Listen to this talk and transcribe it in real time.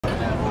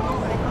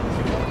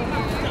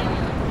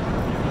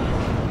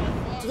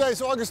Today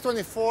is August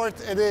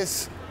 24th. It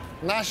is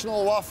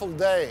National Waffle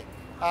Day.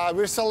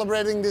 We're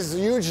celebrating this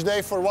huge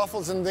day for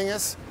waffles and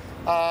dinges.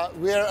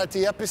 We are at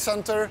the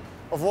epicenter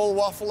of all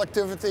waffle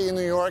activity in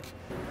New York.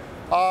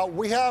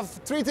 We have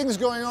three things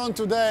going on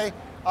today.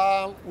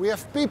 We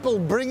have people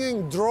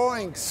bringing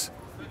drawings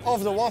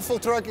of the waffle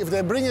truck. If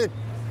they bring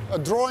a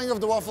drawing of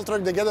the waffle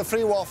truck, they get a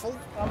free waffle.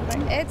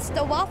 It's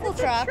the waffle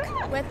truck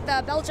with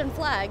the Belgian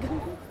flag.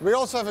 We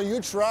also have a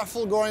huge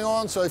raffle going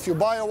on, so if you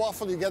buy a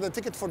waffle, you get a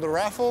ticket for the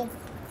raffle.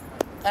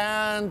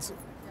 And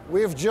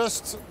we've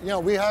just,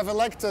 we have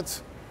elected,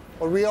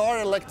 or we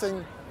are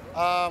electing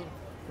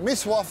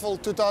Miss Waffle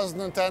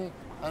 2010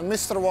 and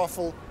Mr.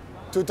 Waffle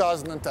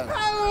 2010.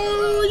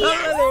 Oh,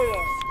 yes!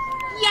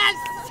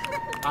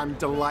 Yes! I'm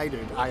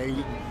delighted. I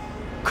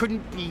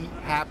couldn't be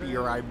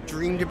happier. I've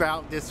dreamed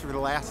about this for the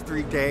last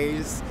 3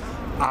 days.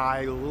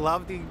 I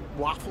love the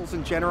waffles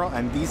in general,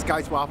 and these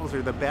guys' waffles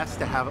are the best.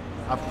 To have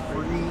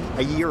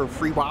a year of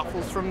free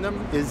waffles from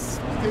them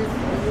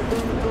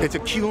it's a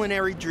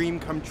culinary dream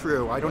come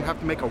true. I don't have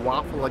to make a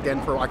waffle again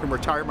I can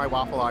retire my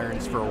waffle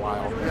irons for a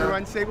while.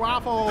 Everyone say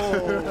waffle!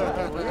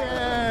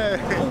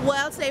 Yeah!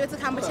 Well, today was a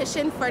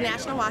competition for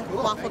National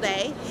Waffle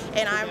Day,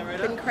 and I've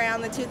been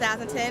crowned the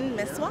 2010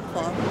 Miss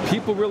Waffle.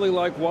 People really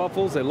like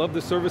waffles. They love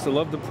the service, they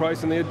love the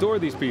price, and they adore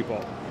these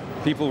people.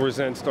 People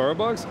resent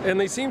Starbucks, and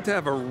they seem to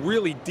have a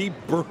really deep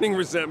burning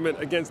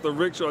resentment against the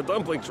rickshaw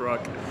dumpling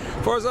truck.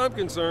 As far as I'm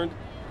concerned,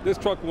 this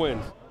truck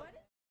wins.